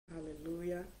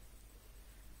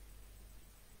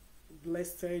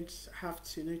Blessed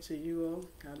afternoon to you all.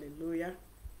 Hallelujah.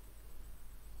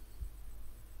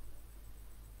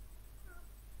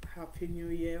 Happy New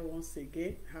Year once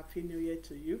again. Happy New Year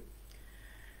to you.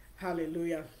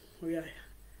 Hallelujah. We're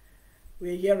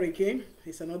here again.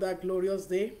 It's another glorious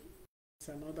day. It's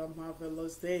another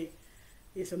marvelous day.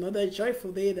 It's another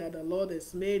joyful day that the Lord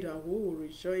has made, and we will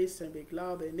rejoice and be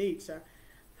glad in it.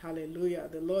 Hallelujah.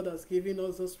 The Lord has given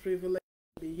us this privilege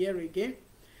to be here again.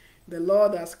 The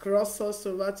Lord has crossed us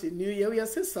over to New Year. We are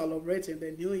still celebrating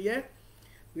the New Year.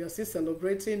 We are still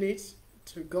celebrating it.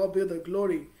 To God be the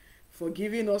glory for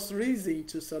giving us reason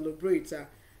to celebrate,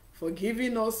 for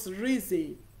giving us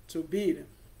reason to be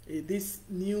in this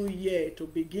new year, to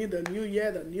begin the new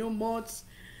year, the new month,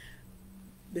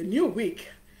 the new week.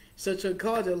 So to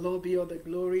God alone be all the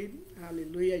glory.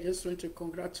 Hallelujah. I just want to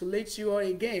congratulate you all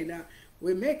again.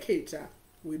 We make it.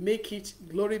 We make it.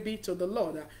 Glory be to the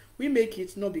Lord. We make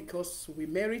it not because we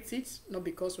merit it, not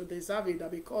because we deserve it,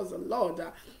 but because the Lord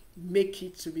make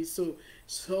it to be so.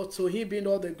 So to Him be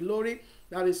all the glory.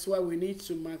 That is why we need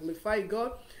to magnify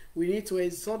God. We need to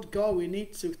exalt God. We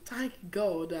need to thank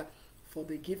God for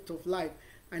the gift of life.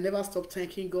 I never stop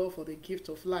thanking God for the gift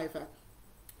of life.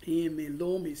 Him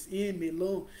alone is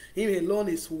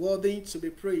worthy to be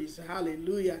praised.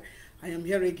 Hallelujah. I am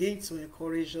here again to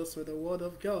encourage us with the word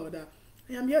of God.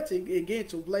 I am here again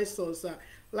to bless us.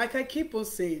 Like I keep on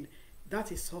saying, that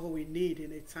is all we need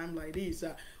in a time like this.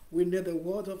 We need the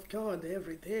word of God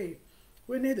every day.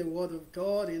 We need the word of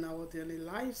God in our daily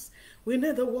lives. We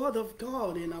need the word of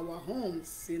God in our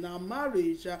homes, in our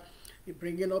marriage, in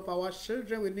bringing up our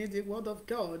children. We need the word of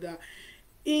God.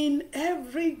 In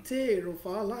every day of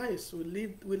our lives, we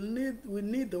need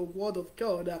the word of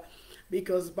God,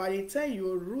 because by the time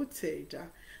you are rooted,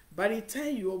 by the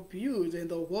time you are built in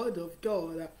the word of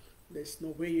God, there's no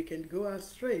way you can go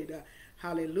astray.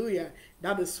 Hallelujah.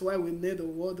 That is why we need the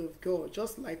word of God.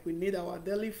 Just like we need our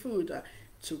daily food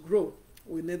to grow,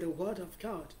 we need the word of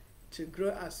God to grow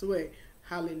as well.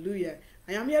 Hallelujah.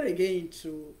 I am here again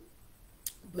to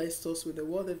bless us with the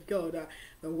word of God.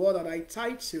 The word that I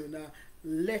titled,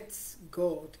 Let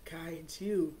God Guide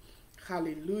You.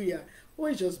 Hallelujah.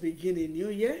 We just begin a new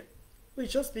year. We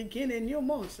just begin a new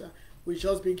month. We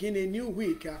just begin a new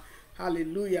week.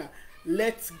 Hallelujah.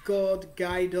 Let God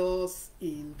guide us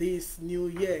in this new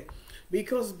year.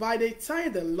 Because by the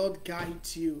time the Lord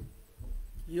guides you,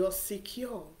 you're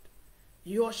secured.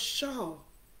 You're sure.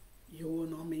 You will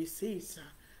not miss it.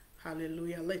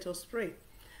 Hallelujah. Let us pray.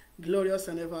 Glorious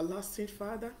and everlasting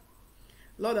Father,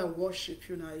 Lord, I worship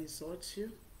you and I exalt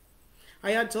you.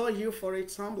 I adore you for a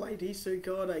time like this, oh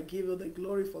God. I give you the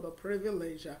glory for the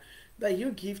privilege that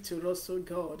you give to us, oh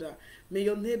God. May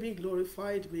your name be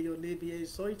glorified. May your name be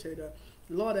exalted.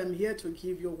 Lord, I'm here to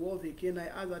give your word again. I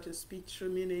ask that you speak through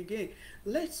me again.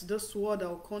 Let this word that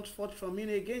will come forth from me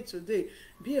again today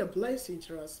be a blessing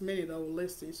to us many that will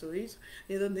listen to it.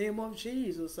 In the name of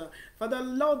Jesus. Father,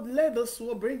 Lord, let this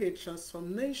word bring a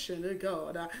transformation, oh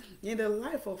God, in the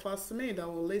life of us men that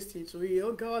will listen to it.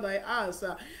 Oh God, I ask,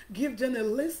 give them a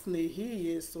listening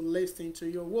ears to listen to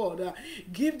your word.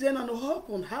 Give them an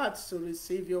open heart to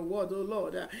receive your word, oh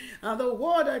Lord. And the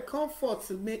word that comforts,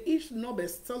 may each not be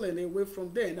stolen away from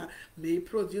them. May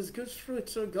produce good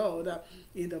fruit, oh God,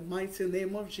 in the mighty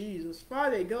name of Jesus.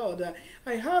 Father God,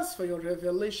 I ask for your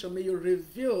revelation. May you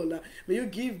reveal, may you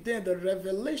give them the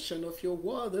revelation of your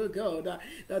word, oh God,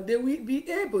 that they will be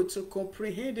able to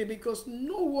comprehend it, because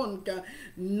no one can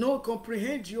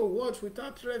comprehend your word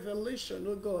without revelation,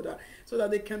 oh God, so that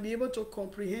they can be able to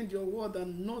comprehend your word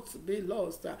and not be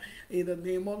lost. In the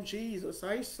name of Jesus,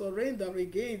 I surrender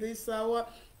again this hour,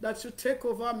 that you take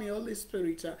over me, Holy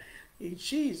Spirit. In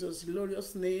Jesus'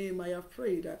 glorious name I have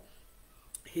prayed.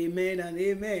 Amen and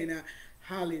amen.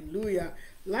 Hallelujah.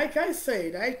 Like I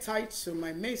said, I titled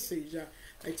my message,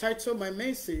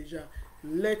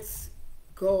 Let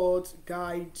God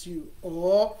Guide You,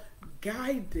 or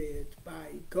Guided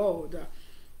by God.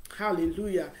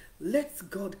 Hallelujah. Let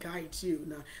God guide you.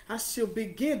 Now, as you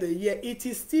begin the year, it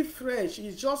is still fresh.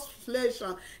 It's just flesh.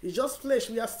 It's just flesh.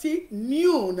 We are still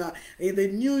new now. In the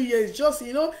new year, it's just,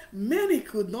 many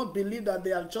could not believe that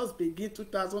they have just begun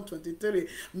 2023.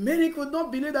 Many could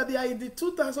not believe that they are in the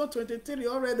 2023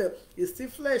 already. It's still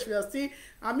flesh. We are still,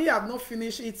 I have not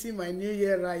finished eating my New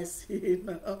Year rice.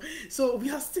 So we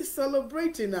are still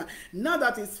celebrating now. Now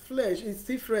that it's flesh, it's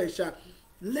still fresh.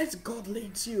 Let God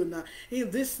lead you now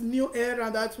in this new era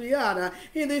that we are now,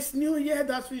 in this new year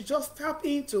that we just tap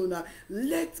into now.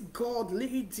 Let God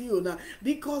lead you now,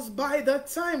 because by the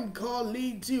time God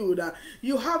leads you now,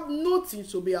 you have nothing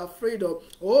to be afraid of.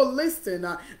 Oh, listen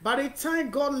now. By the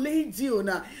time God leads you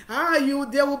now,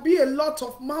 there will be a lot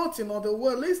of mountain on the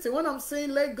world. Listen, when I'm saying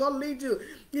let God lead you,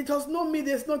 it does not mean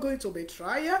there's not going to be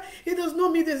trial. It does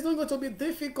not mean there's not going to be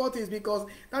difficulties, because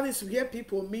that is where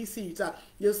people miss it.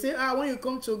 You say, when you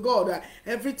come to God,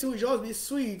 everything will just be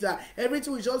sweet.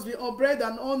 Everything will just be all bread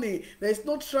and honey. There's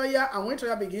no trial. And when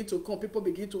trial begin to come, people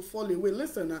begin to fall away.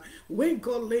 Listen, when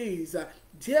God lays,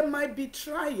 there might be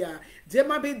trial, there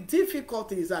might be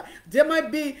difficulties, there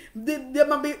might be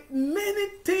many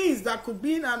things that could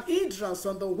be an hindrance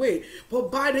on the way.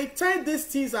 But by the time these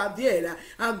things are there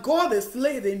and God is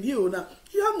laid in you now,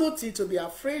 you have nothing to be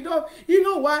afraid of. You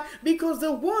know why? Because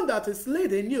the one that is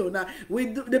laid in you now,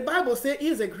 the Bible says,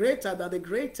 is a greater than the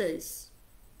greatest.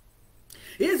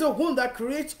 He is the one that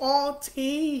creates all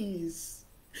things.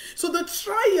 So the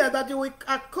trial that you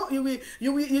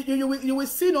will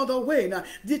see on the way now,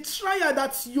 the trial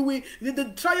that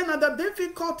the trial and the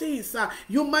difficulties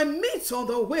you might meet on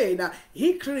the way now,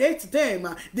 He creates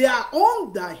them. They are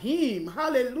under Him.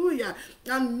 Hallelujah.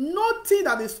 And nothing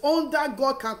that is under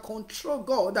God can control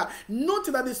God.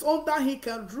 Nothing that is under Him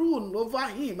can rule over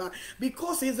Him,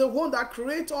 because He's the one that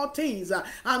creates all things.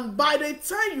 And by the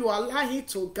time you allow Him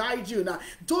to guide you now,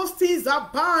 those things are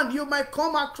bound. You might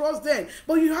come across them,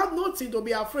 but you have nothing to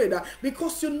be afraid of,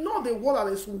 because you know the one that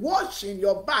is watching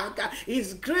your back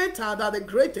is greater than the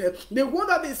greatest. The one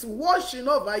that is watching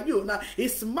over you now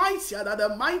is mightier than the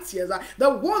mightiest. The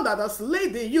one that has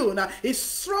laid in you now is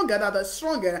stronger than the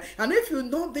stronger. And if you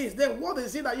know this, then what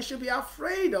is it that you should be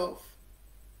afraid of?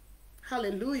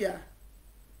 Hallelujah.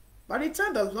 By the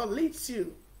time the Lord leads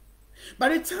you, by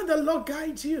the time the Lord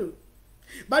guides you,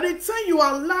 by the time you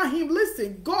allow Him,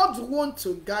 listen, God wants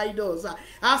to guide us.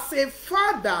 As a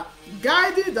father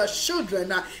guiding the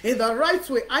children in the right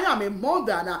way, I am a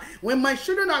mother. When my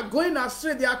children are going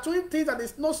astray, they are doing things that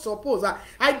is not supposed.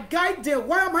 I guide them.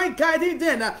 Why am I guiding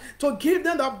them? To give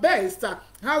them the best.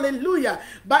 Hallelujah.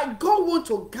 But God wants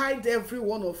to guide every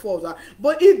one of us.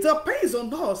 But it depends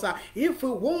on us if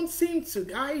we want Him to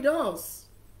guide us.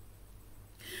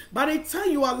 By the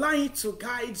time you allow Him to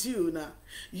guide you now,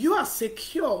 you are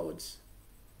secured.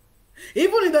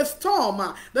 Even in the storm,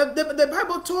 the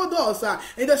Bible told us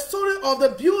in the story of the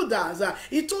builders,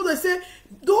 it told us, say,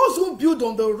 those who build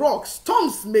on the rock,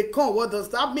 storms may come. What does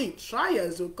that mean?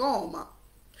 Trials will come.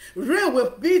 Rain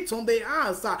will beat on the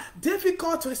house.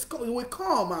 Difficulties will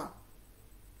come.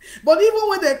 But even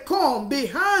when they come,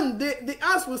 behind the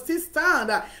house will still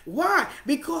stand. Why?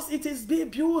 Because it is being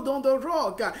built on the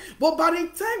rock. But by the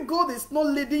time God is not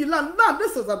leading you, now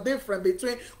this is a difference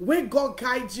between when God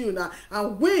guides you now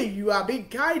and when you are being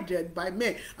guided by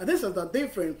men. And this is the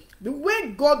difference. The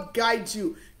way God guides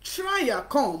you, trial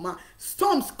come,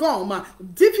 storms come,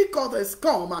 difficulties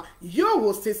come, you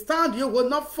will still stand, you will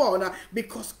not fall,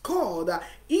 because God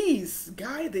is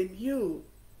guiding you.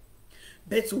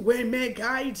 But when men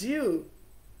guide you,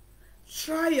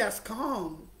 trials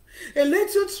come. A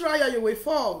little trial, you will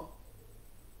fall.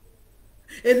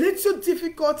 A little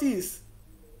difficulties,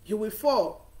 you will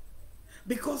fall.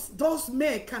 Because those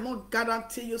men cannot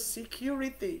guarantee you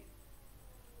security.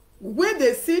 When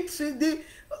they see,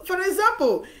 for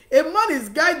example, a man is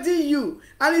guiding you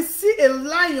and he see a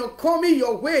lion coming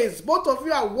your ways. Both of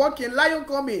you are walking, lion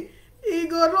coming. He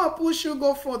go run, push you,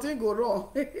 go front, he go run.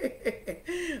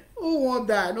 Who won't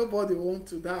die? Nobody wants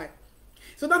to die.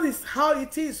 So that is how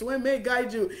it is when men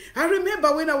guide you. I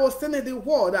remember when I was telling the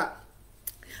word,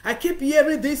 I keep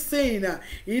hearing this saying,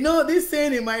 this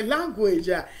saying in my language.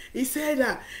 He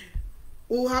said,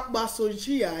 I'll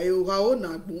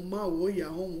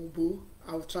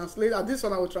translate. This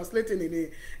one I will translate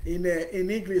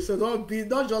in English. So don't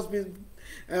just be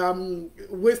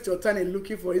waste your time in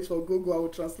looking for it for Google. I will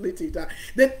translate it. Then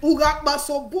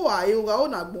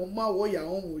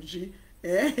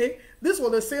this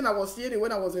was the saying I was hearing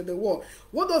when I was in the war.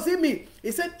 What does it mean?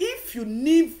 He said, if you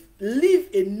leave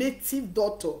a native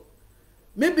daughter,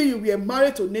 maybe you were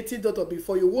married to a native daughter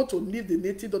before, you want to leave the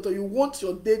native daughter, you want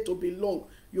your day to be long,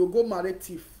 you go marry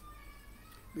thief.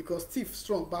 Because thief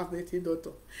strong past native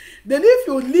daughter. Then if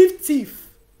you leave thief,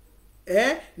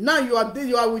 now you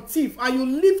are with thief and you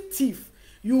leave thief,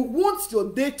 you want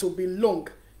your day to be long,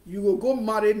 you will go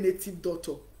marry native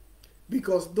daughter.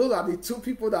 Because those are the two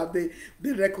people that they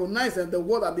recognize in the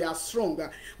world that they are stronger.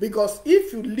 Because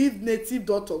if you leave native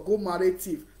daughter, go marry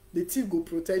thief, the thief will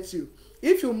protect you.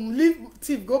 If you leave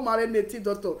thief, go marry native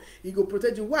doctor, he go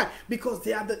protect you. Why? Because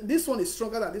they are this one is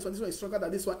stronger than this one is stronger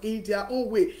than this one in their own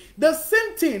way. The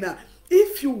same thing,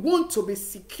 if you want to be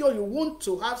secure, you want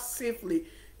to have safely,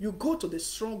 you go to the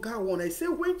stronger one. I say,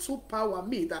 when two power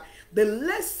meet, the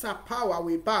lesser power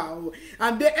will bow,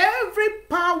 and every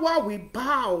power will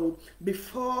bow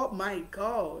before my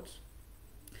God.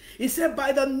 He said,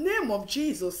 by the name of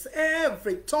Jesus,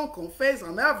 every tongue confess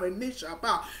and every knee shall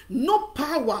bow. No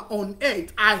power on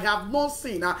earth I have not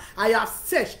seen. I have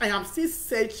searched. I am still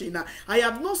searching. I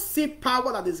have not seen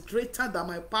power that is greater than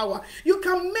my power. You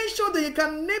can make sure that you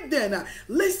can name them.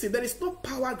 Listen, there is no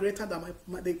power greater than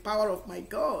the power of my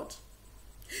God.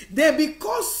 Then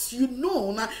because you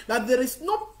know that there is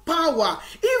no power,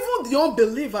 even the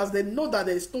unbelievers, they know that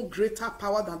there is no greater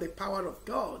power than the power of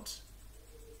God.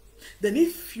 Then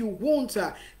if you want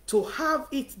to have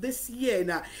it this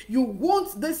year, you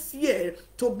want this year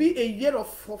to be a year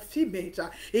of fulfillment,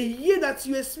 a year that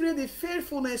you experience the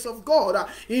faithfulness of God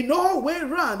in all way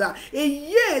round, a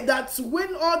year that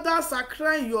when others are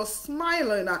crying, you're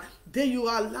smiling, then you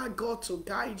allow God to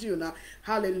guide you.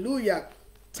 Hallelujah.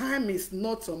 Time is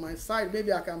not on my side.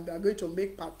 Maybe I'm going to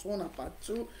make part 1 and part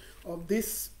 2 of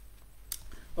this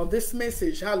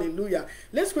message. Hallelujah.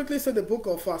 Let's quickly say the book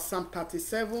of Psalm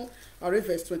 37. I read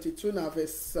verse 22 now,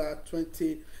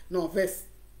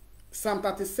 Psalm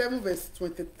 37 verse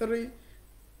 23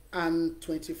 and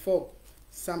 24.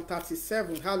 Psalm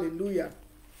 37. Hallelujah.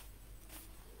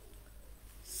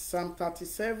 Psalm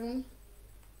 37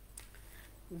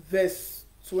 verse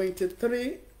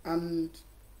 23 and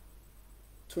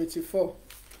 24.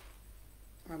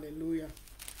 Hallelujah.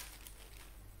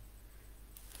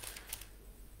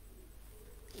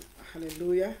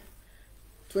 Hallelujah.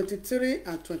 23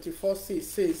 and 24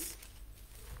 says,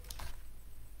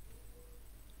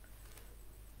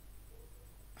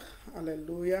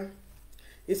 hallelujah.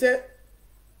 He said,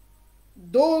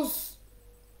 those,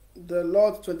 the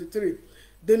Lord, 23,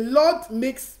 the Lord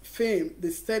makes firm the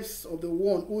steps of the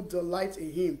one who delights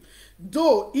in him.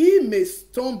 Though he may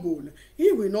stumble,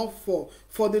 he will not fall,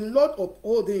 for the Lord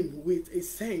uphold him with his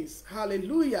saints.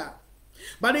 Hallelujah.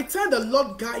 By the time the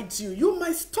Lord guides you, you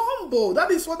might stumble.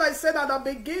 That is what I said at the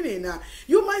beginning.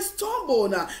 You might stumble,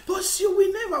 but you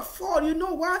will never fall. You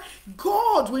know why?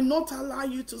 God will not allow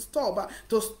you to stop,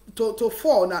 to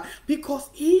fall,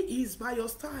 because he is by your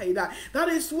side. That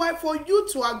is why for you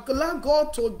to allow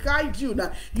God to guide you,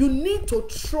 you need to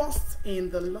trust in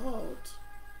the Lord.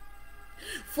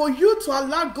 For you to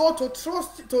allow God to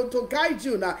trust, to guide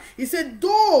you now. He said,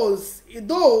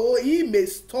 though he may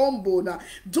stumble now,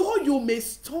 though you may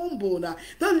stumble now,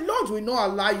 the Lord will not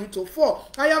allow you to fall.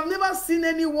 I have never seen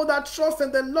anyone that trusts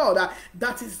in the Lord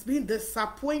that is being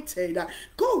disappointed.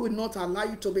 God will not allow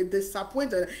you to be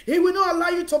disappointed. He will not allow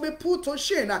you to be put to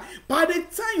shame. By the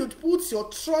time you put your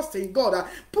trust in God,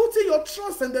 putting your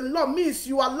trust in the Lord means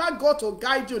you allow God to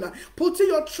guide you now. Putting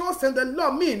your trust in the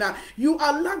Lord means you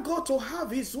allow God to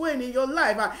have his way in your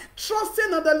life. Trusting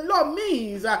in the Lord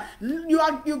means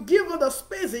you give him the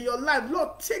space in your life.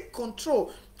 Lord, take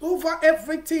control over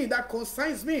everything that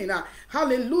concerns me.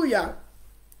 Hallelujah.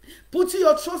 Putting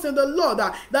your trust in the Lord,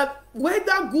 that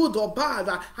whether good or bad,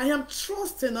 I am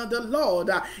trusting in the Lord.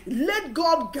 Let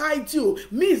God guide you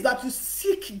means that you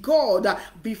seek God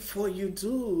before you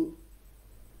do.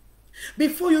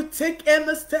 Before you take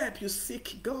any step, you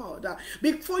seek God.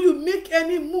 Before you make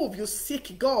any move, you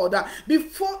seek God.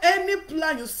 Before any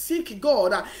plan, you seek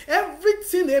God.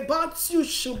 Everything about you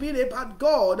should be about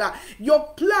God. Your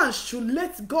plan should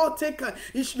let God take.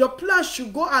 Your plan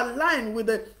should go align with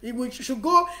it should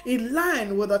go in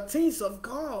line with the things of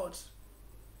God.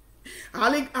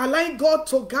 Allowing God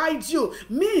to guide you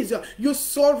means you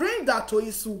surrender to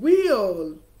his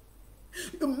will.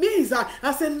 It means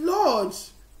I say, Lord,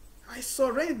 I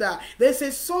surrender. There's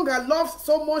a song I love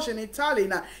so much in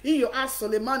Italian. In your ask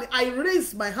Soleimani, I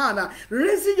raise my hand.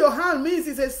 Raising your hand means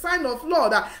it's a sign of,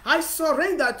 Lord, I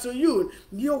surrender to you.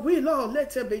 Your will, Lord,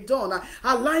 let it be done.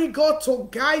 Allowing God to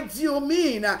guide you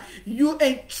mean you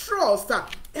entrust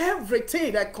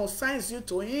everything that concerns you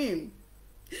to him.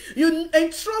 You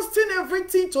entrusting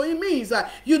everything to him means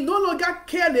that you no longer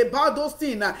care about those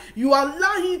things. You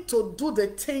allow him to do the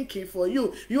thinking for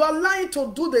you. You allow him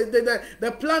to do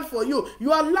the plan for you. You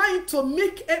allow him to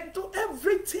do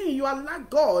everything. You allow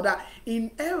God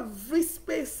in every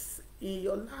space in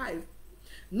your life.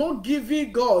 Not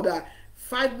giving God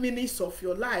 5 minutes of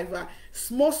your life,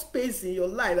 small space in your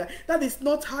life. That is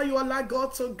not how you allow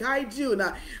God to guide you.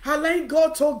 Now, allowing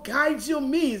God to guide you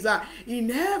means in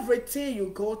everything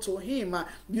you go to Him.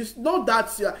 You know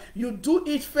that you do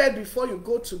it first before you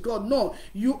go to God. No,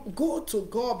 you go to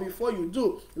God before you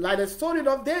do. Like the story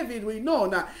of David, we know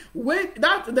now when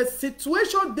that the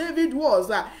situation David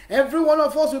was, every one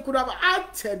of us, we could have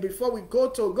acted before we go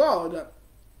to God.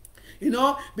 You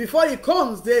know, before He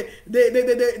comes, they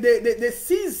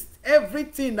seized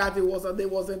everything that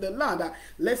was in the land.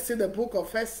 Let's see the book of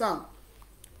First Samuel.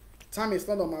 Time is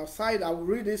not on my side. I will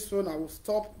read this one. I will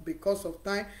stop because of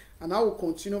time, and I will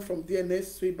continue from there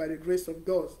next week by the grace of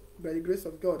God. By the grace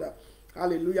of God.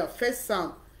 Hallelujah. First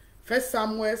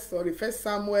Samuel,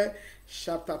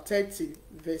 chapter 30,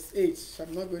 verse 8.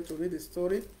 I'm not going to read the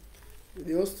story.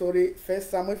 The whole story.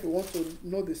 First Samuel. If you want to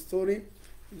know the story,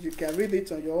 you can read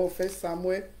it on your own. First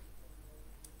Samuel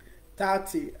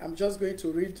 30. I'm just going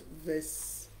to read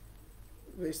verse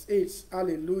 8.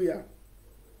 Hallelujah.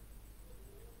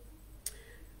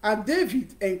 And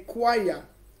David inquired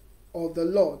of the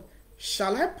Lord,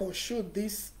 shall I pursue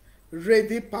this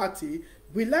ready party?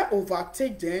 Will I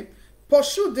overtake them?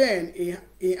 Pursue them,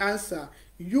 he answered.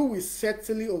 You will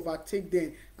certainly overtake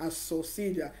them and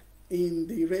succeed in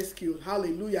the rescue.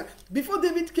 Hallelujah. Before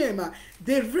David came,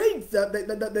 they raided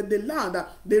the land.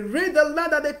 They raided the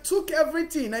land and they took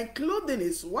everything, including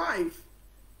his wife.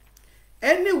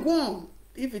 Anyone,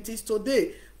 if it is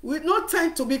today, with no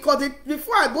time to, because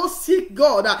before I go seek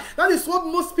God, that is what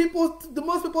most people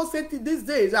say these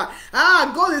days.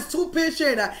 God is too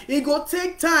patient. He go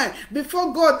take time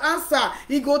before God answer.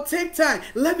 He go take time.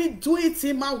 Let me do it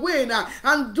in my way now.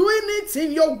 And doing it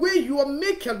in your way, you will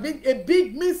make a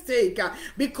big mistake,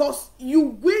 because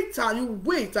you wait and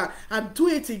do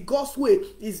it in God's way.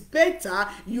 It's better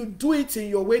you do it in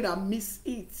your way than miss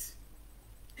it.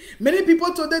 Many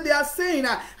people today, they are saying,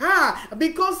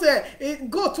 because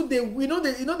go to the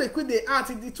they quit the art.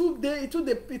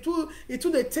 It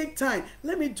will take time.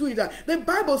 Let me do it. The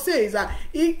Bible says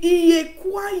he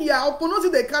inquire upon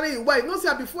not they carry it. Why? Not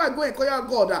say before I go inquire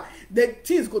God, the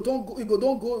things go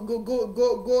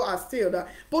astray.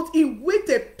 But he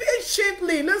waited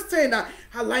patiently. Listen,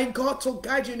 allowing God to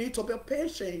guide you. You need to be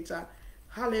patient.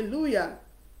 Hallelujah.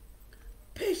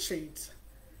 Patient.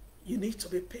 You need to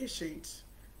be patient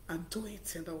and do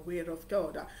it in the way of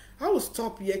God. I will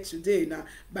stop here today. Now,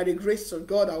 by the grace of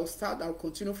God, I'll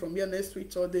continue from here next week,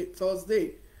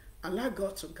 Thursday. Allow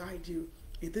God to guide you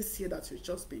in this year that you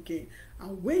just began.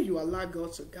 And when you allow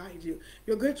God to guide you,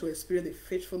 you're going to experience the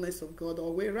faithfulness of God.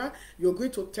 Or where you're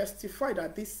going to testify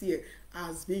that this year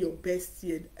has been your best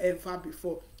year ever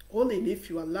before. Only if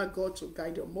you allow God to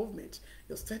guide your movement,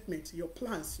 your statement, your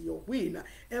plans, your will,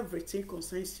 everything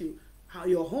concerns you,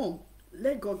 your home.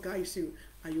 Let God guide you,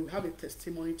 and you have a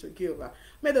testimony to give.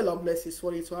 May the Lord bless His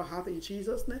word into our heart in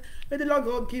Jesus' name. May the Lord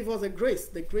God give us the grace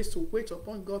to wait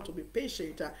upon God, to be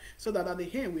patient, so that at the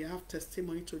end we have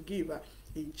testimony to give.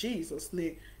 In Jesus'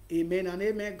 name, amen and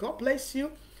amen. God bless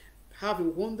you. Have a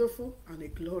wonderful and a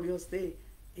glorious day.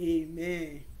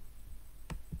 Amen.